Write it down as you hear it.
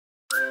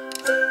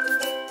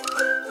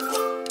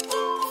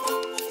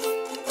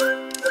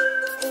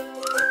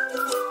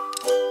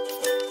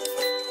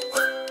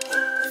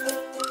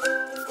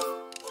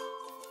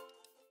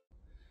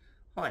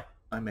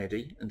I'm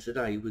Eddie, and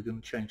today we're going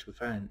to change the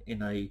fan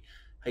in a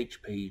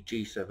HP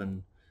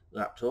G7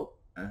 laptop.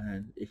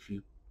 And if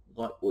you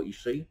like what you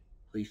see,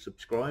 please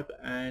subscribe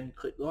and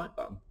click the like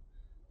button.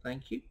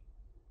 Thank you.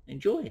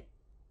 Enjoy.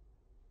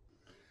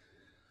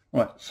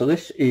 Right, so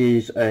this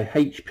is a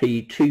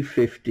HP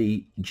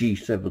 250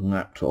 G7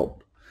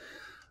 laptop.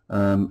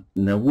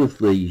 Now with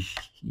these,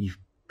 you've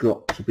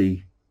got to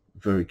be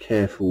very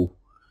careful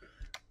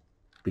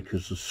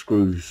because the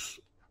screws,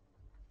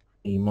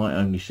 you might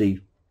only see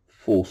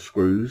 4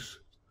 screws,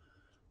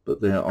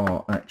 but there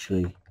are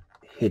actually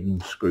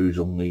hidden screws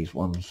on these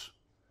ones,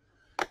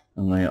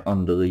 and they are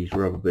under these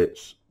rubber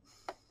bits.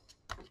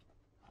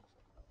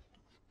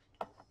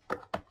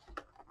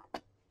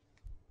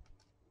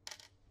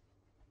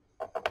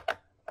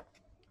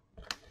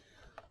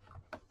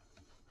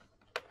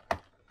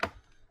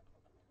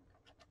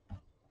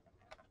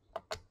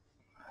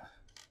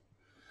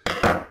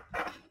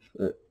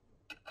 But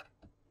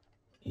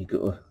you've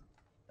got to,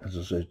 as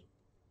I said,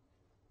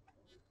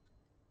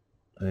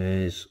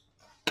 there's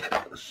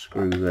a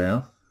screw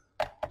there.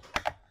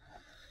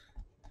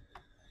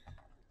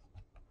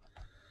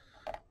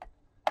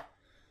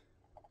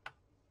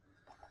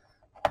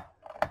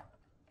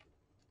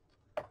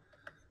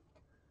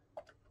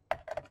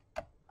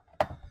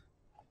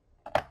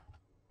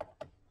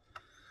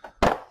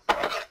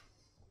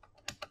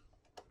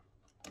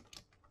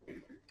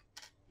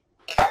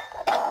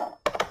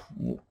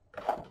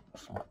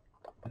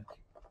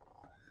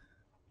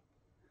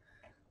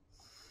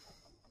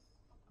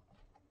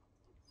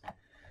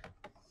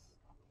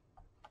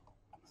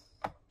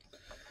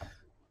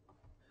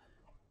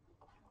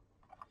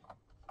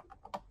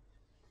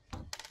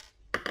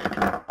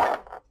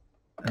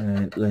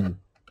 And then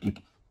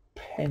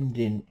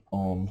depending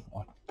on,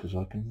 because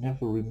I can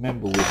never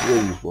remember with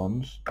these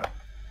ones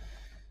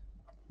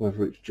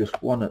whether it's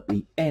just one at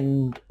the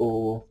end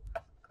or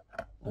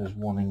there's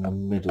one in the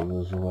middle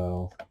as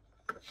well.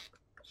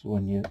 So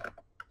when you're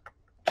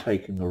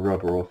taking the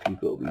rubber off,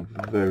 you've got to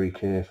be very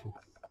careful.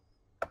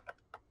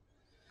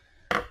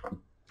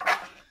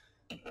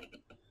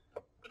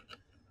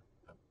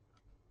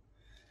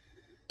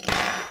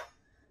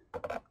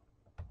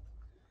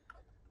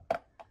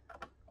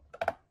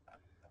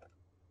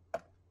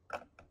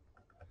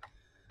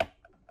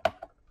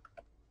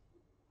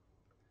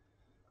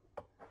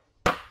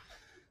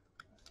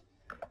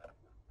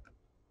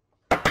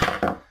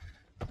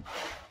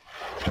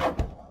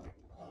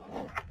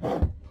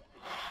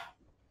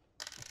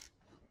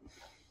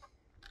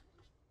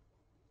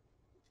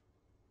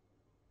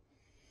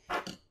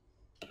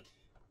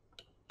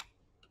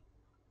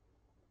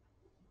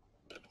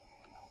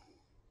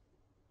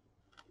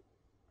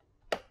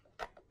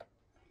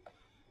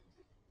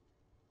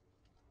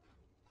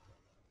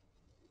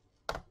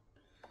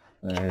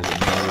 There's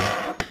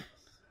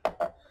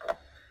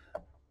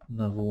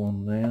another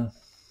one there.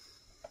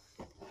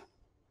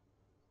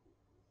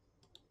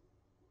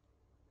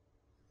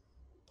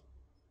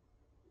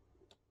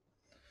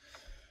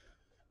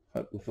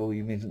 Hope the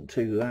volume isn't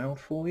too loud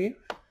for you.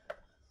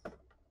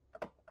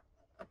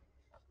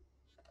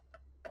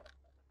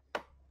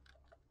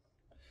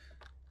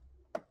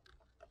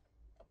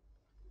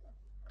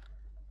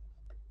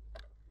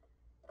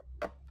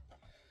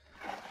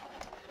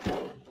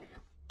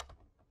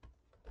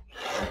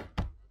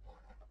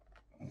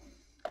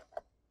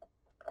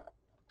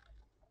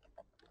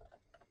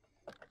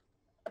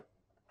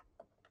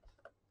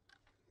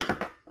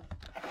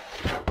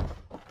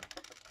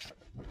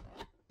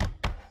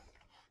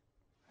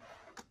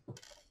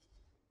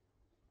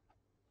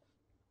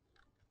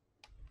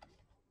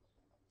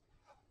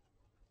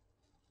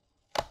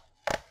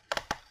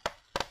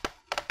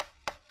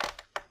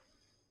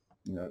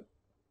 No,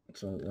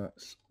 so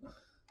that's,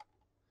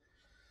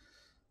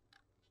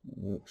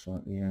 looks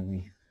like the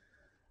only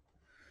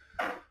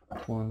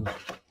ones.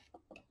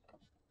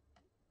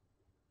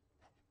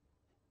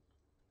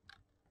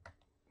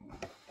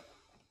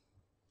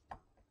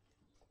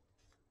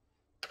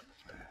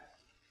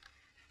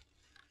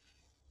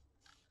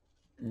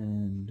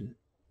 And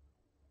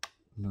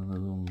another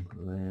along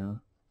there.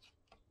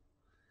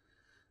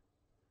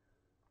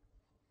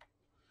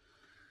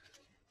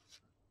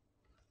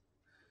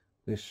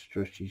 This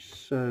stretches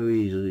so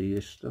easily,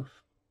 this stuff.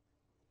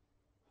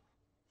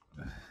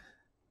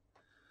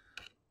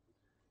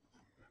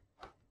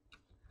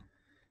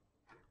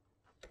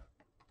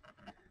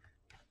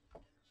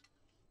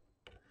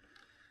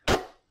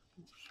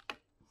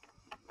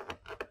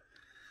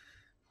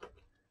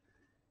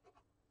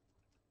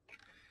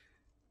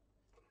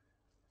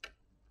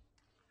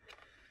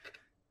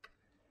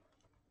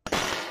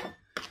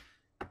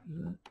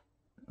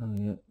 Oh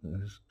yeah,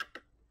 there's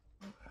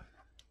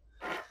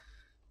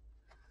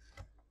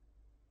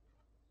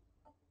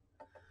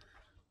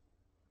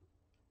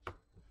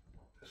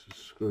a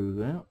screw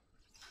there.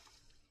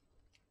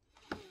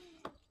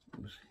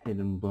 It was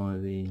hidden by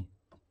the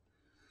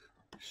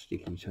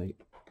sticky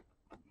tape.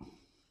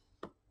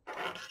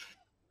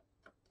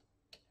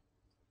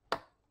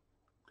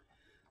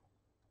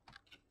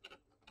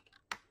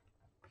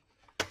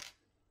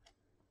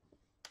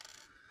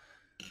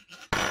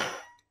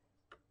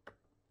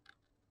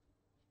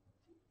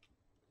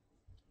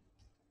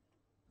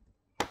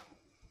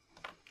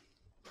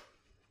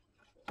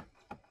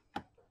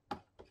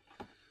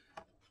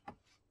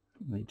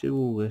 They do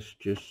all this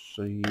just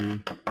so you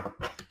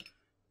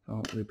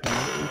can't repair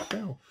it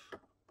yourself.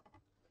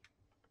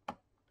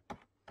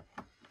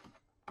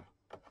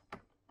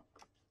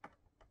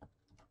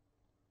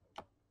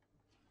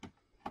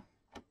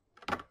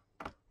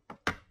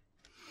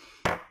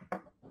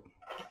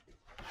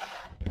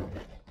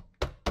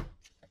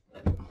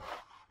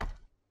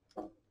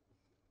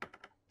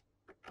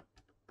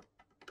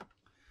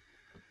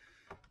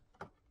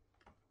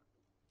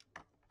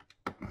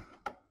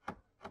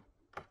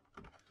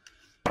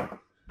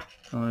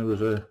 I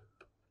was a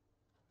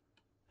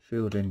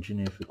field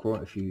engineer for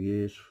quite a few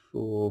years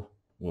for,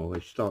 well,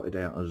 they started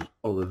out as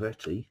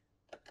Olivetti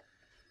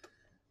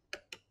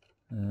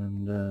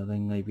and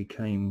then they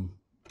became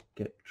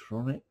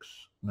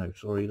Getronics. No,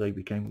 sorry, they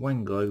became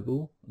Wang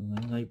Global and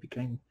then they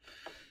became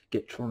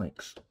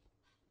Getronics.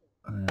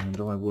 And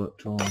I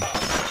worked on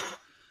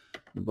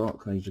the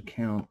Barclays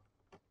account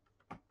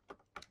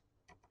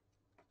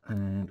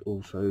and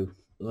also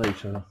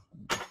later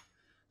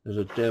as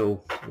a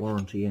Dell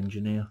warranty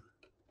engineer.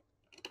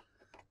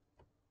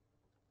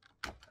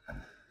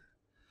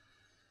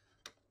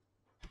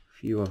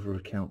 Few other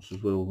accounts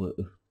as well that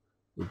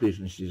the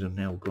businesses have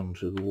now gone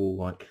to the wall,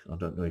 like, I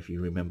don't know if you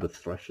remember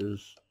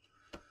Threshers.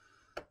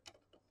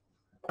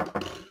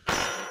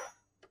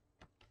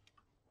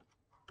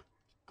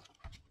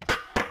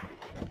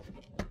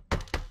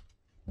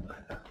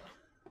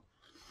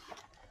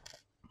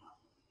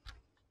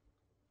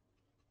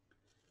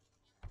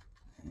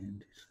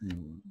 And it's there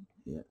one,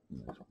 yeah,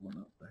 there's one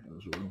up there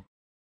as well.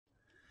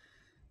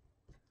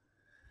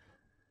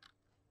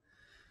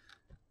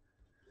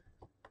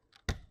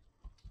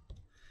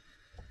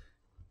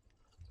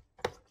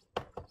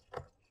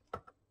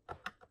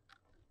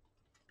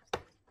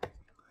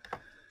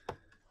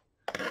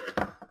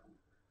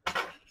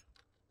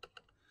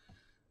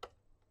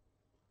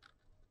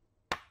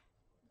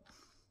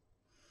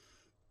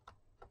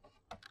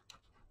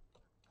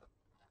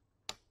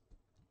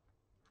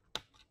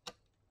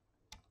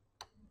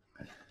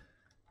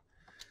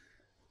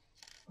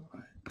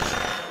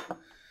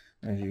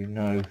 As you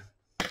know,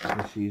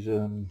 this is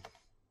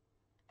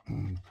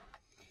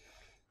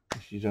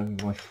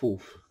only my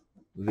fourth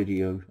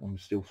video. I'm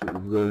still sort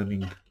of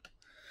learning.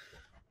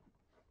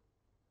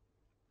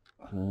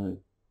 There's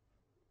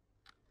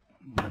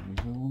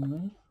one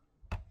there.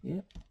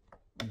 Yep,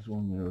 there's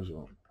one there as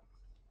well.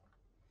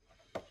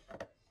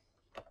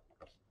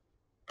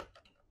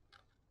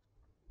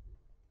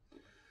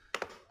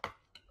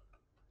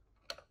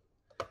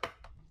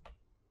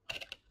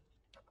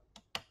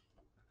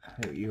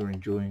 I hope you're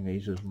enjoying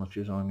these as much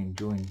as I'm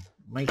enjoying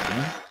making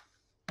them.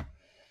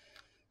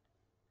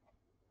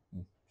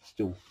 I'm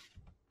still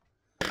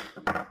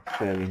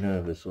fairly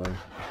nervous though.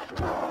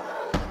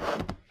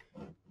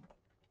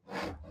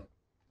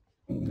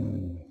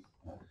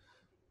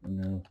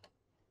 No.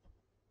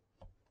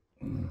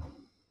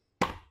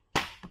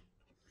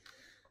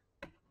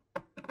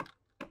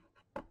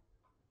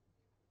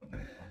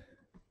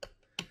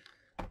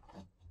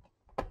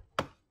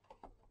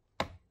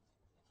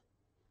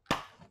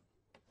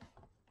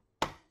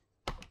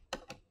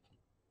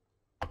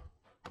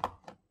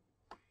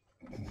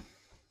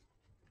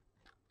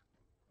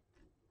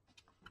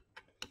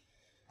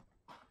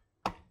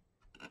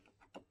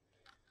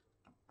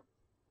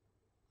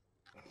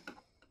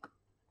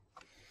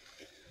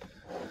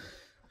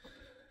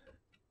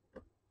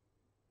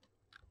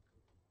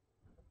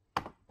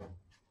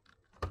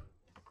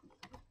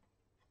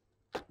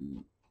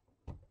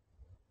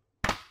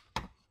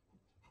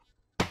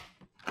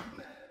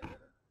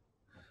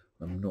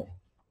 I'm not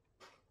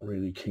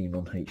really keen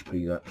on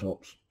HP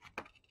laptops.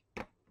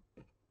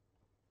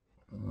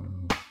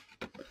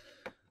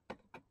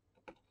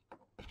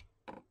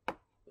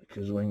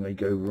 Because when they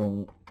go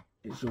wrong,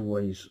 it's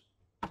always,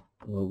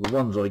 well, the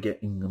ones I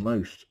get in the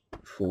most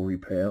for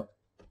repair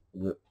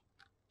that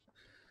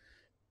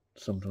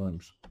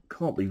sometimes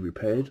can't be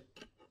repaired,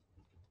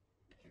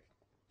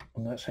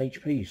 and that's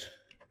HP's.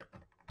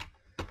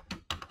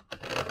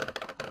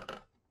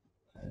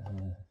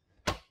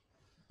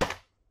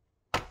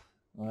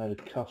 I had a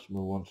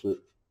customer once that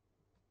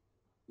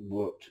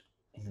worked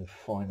in the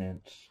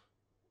finance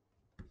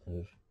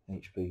of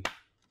HP,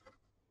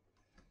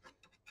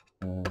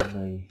 and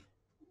they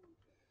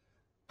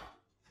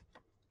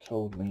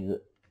told me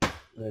that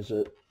there's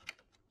a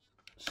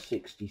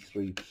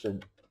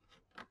 63%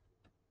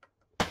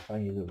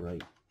 failure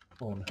rate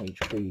on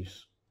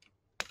HP's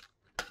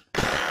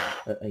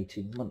at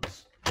 18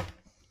 months.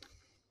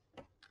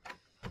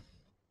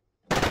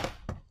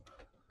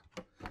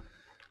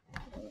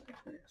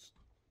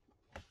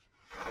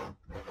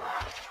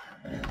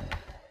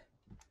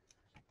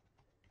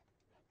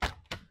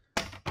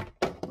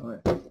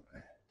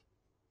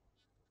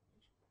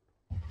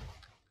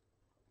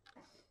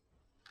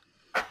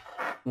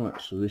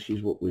 Right, so this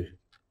is what we're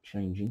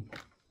changing.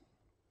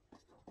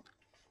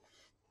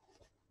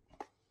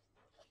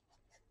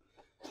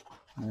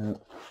 Do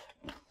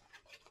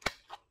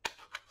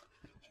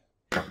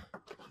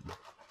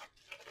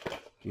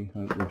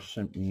hope they've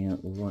sent me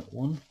out the right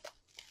one.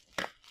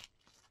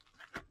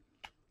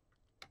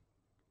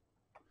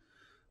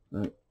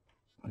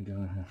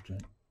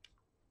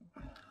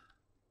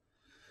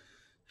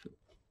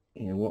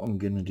 Yeah, what I'm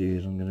going to do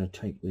is I'm going to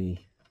take the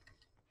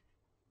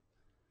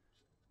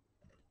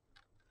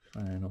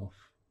fan off,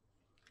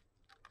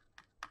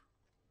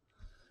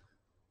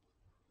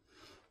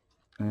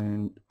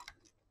 and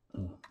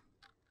I'm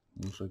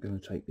also going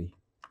to take the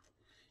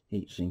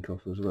heatsink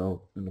off as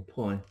well, and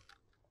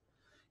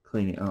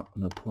clean it up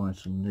and apply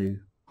some new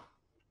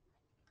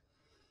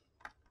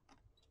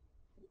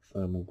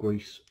thermal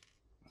grease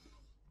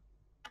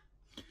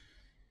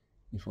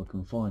if I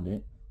can find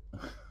it.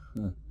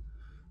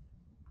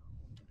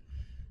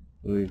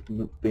 We've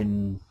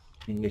been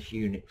in this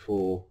unit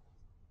for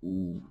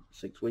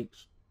 6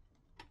 weeks.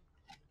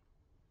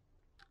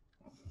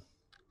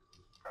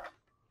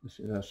 This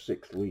is our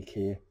 6th week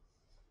here,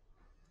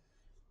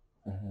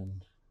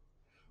 and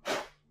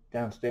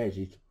downstairs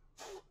is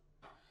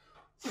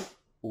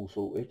all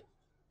sorted,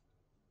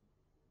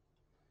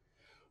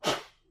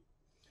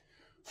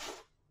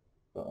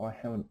 but I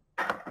haven't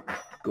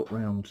got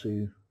round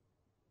to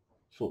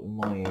sorting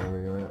my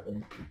area out.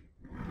 And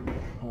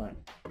right,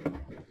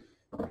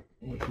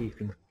 if you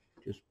can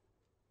just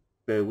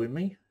bear with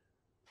me.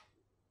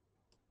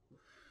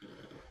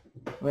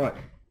 Right,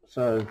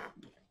 so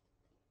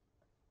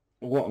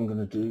what I'm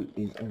going to do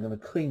is I'm going to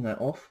clean that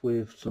off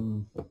with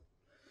some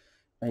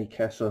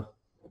Acasa,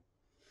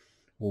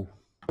 or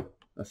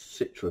a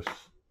citrus.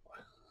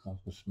 I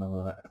can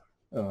smell that.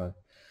 Alright,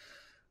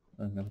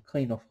 I'm going to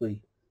clean off the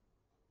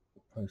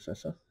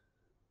processor.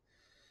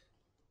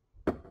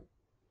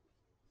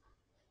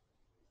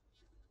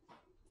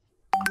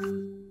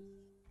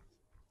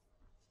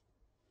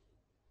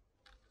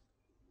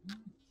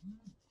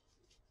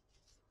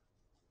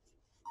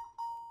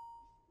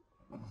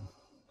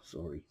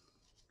 Sorry.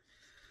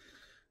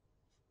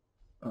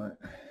 Alright,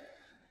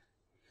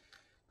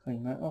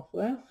 clean that off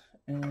there,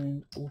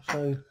 and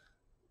also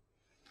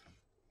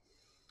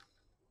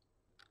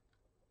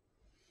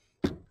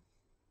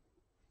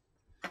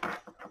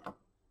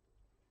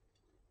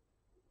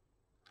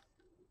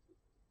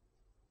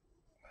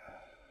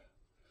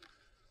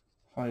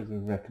highly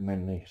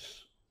recommend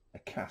this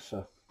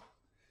Acasa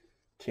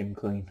Tim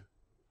Clean.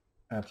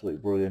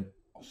 Absolutely brilliant.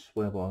 I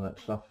swear by that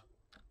stuff.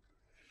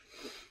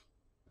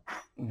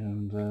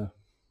 And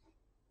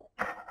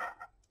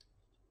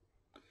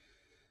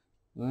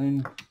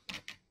then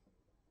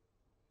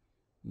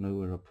know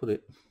where I put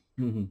it.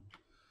 And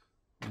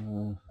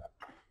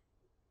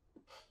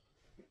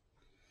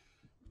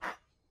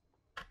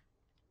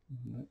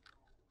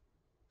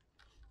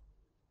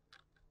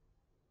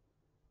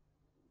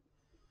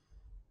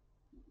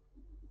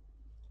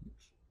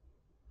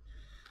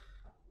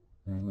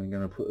we're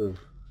going to put a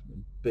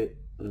bit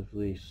of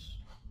this.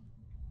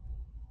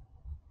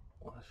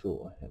 I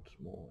thought I had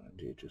some more around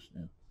here just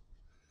now.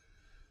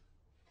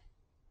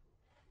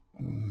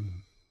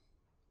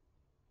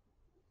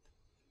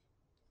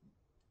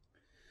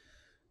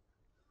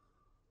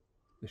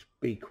 This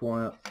Be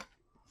Quiet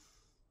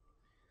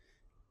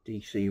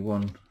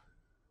DC1.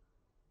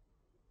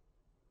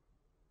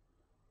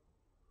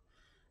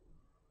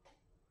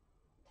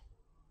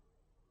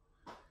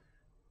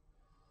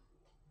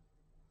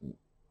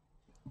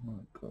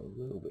 Might got a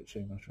little bit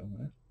too much on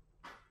there.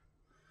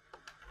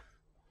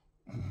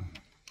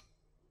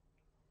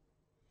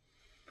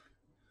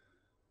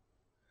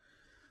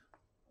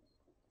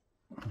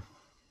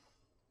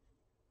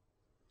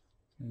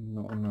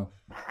 Not enough.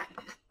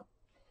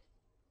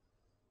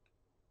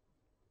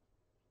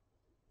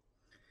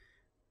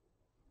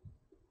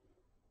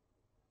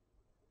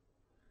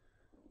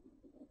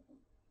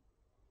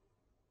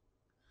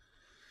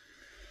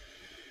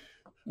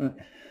 Right.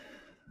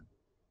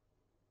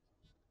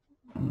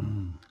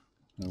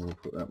 I will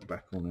put that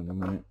back on in a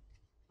minute.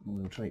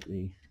 We'll take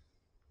the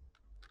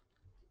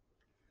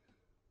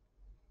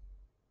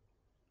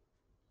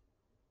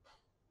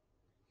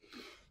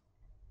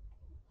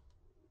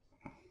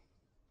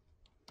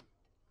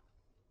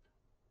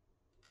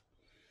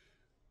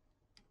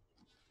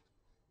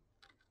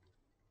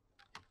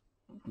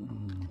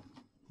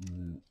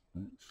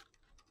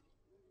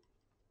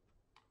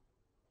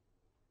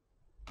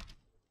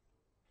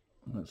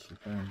that's the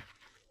fan.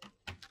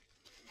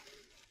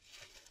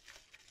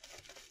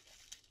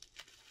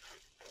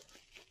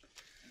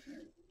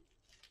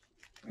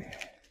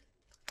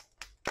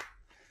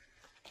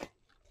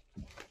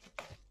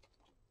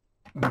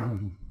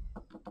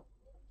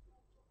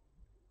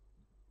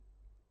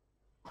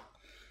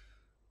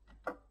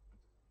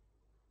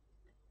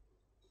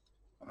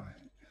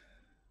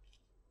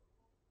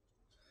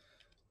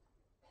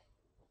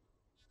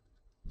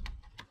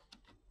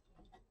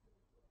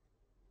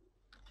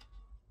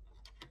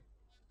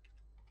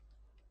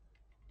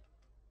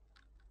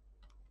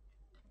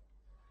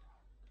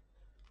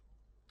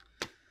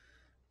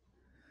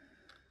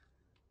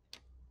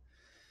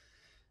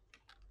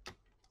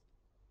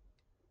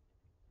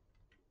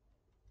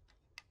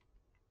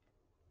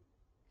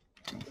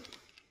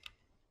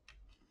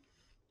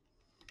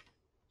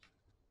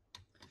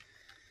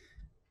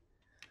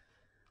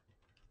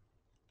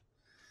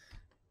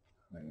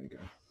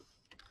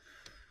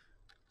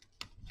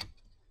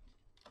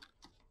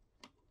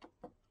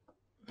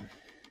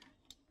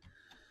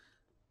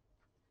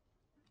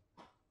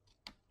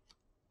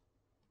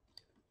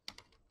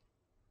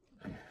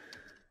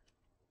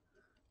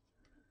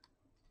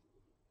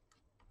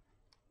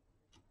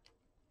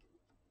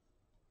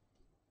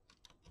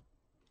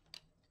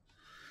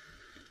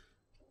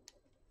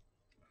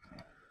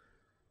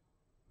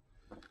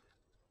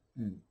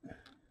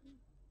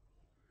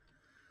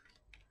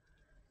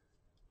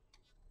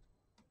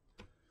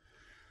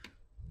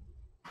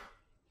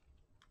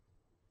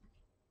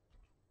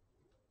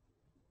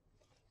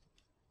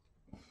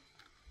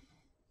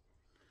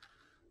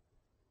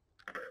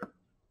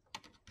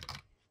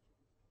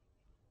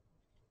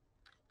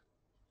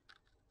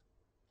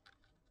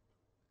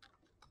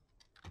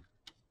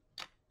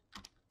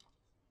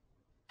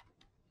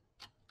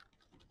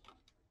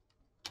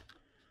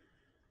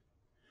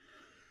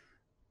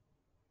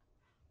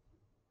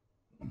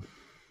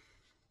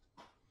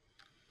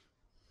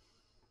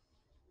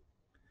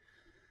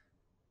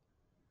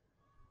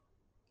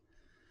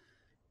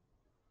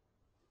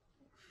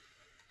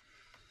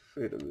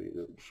 fiddly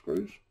little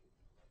screws.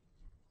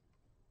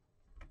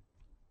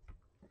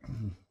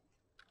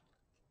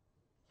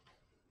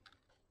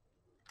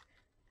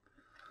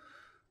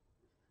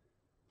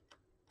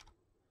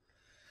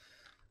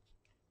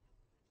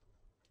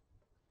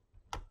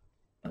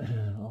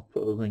 I'll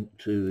put a link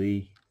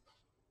to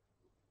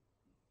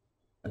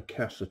a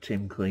Casa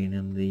Tim Clean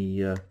and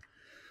the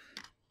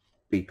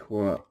Be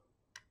Quiet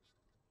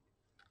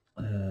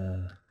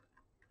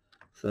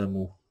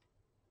thermal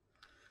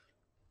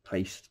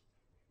paste,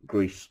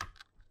 grease,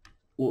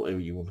 whatever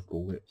you want to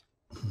call it.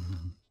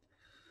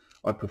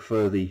 I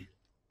prefer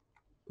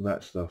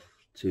that stuff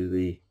to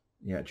the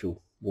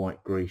actual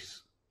white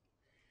grease.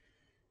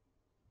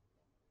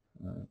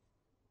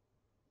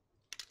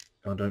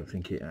 I don't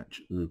think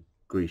the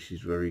grease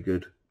is very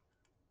good.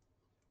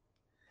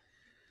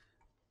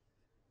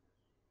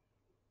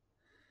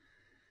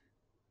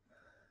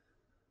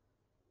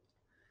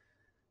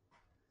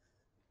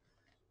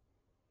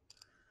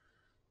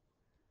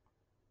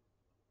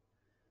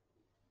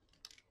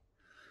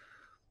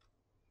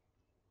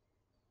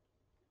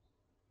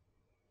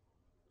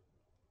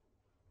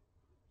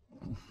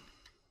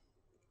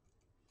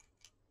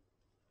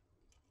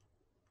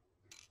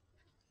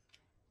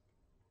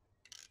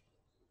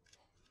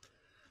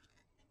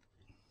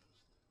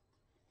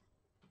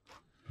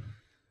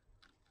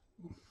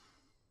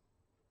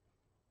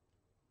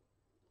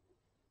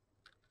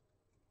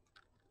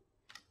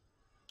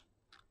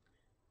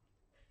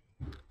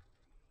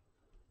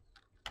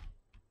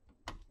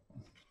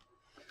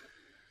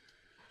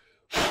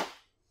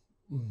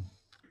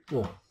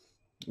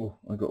 Oh,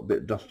 I got a bit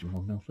of dust in my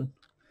mouth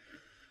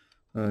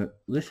then.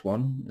 This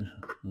one,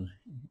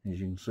 as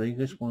you can see,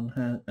 this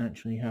one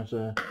actually has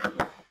a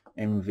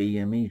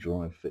NVMe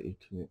drive fitted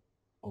to it,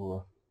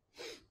 or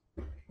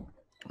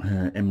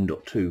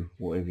M.2,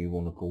 whatever you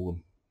want to call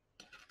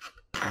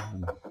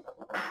them.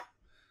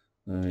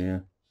 Yeah.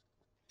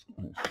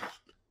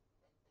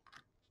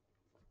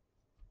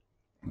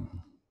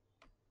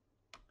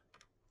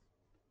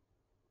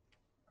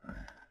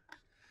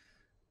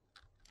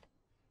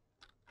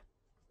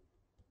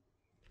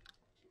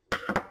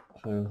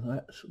 So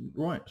that's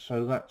right.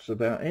 So that's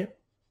about it.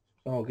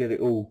 I'll get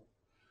it all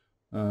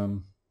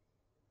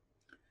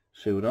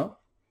sealed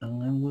up,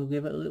 and then we'll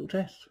give it a little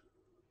test.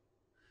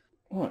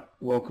 Right,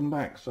 welcome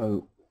back.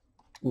 So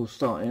we'll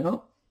start it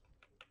up.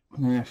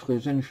 Now, if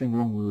there's anything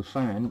wrong with the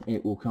fan,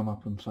 it will come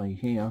up and say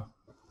here.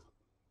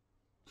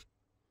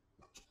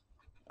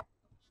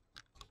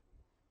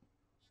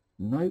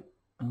 Nope,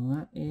 and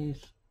that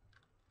is.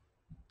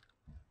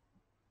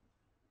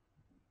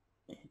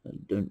 I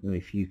don't know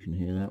if you can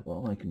hear that,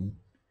 but I can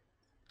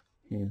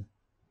hear.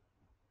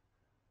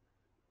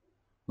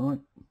 Right,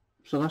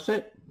 so that's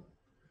it.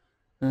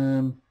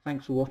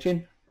 Thanks for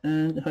watching,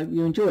 and I hope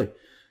you enjoy.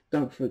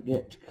 Don't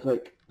forget to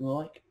click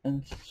like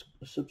and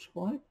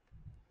subscribe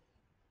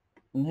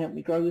and help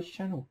me grow this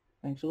channel.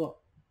 Thanks a lot.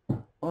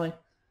 Bye.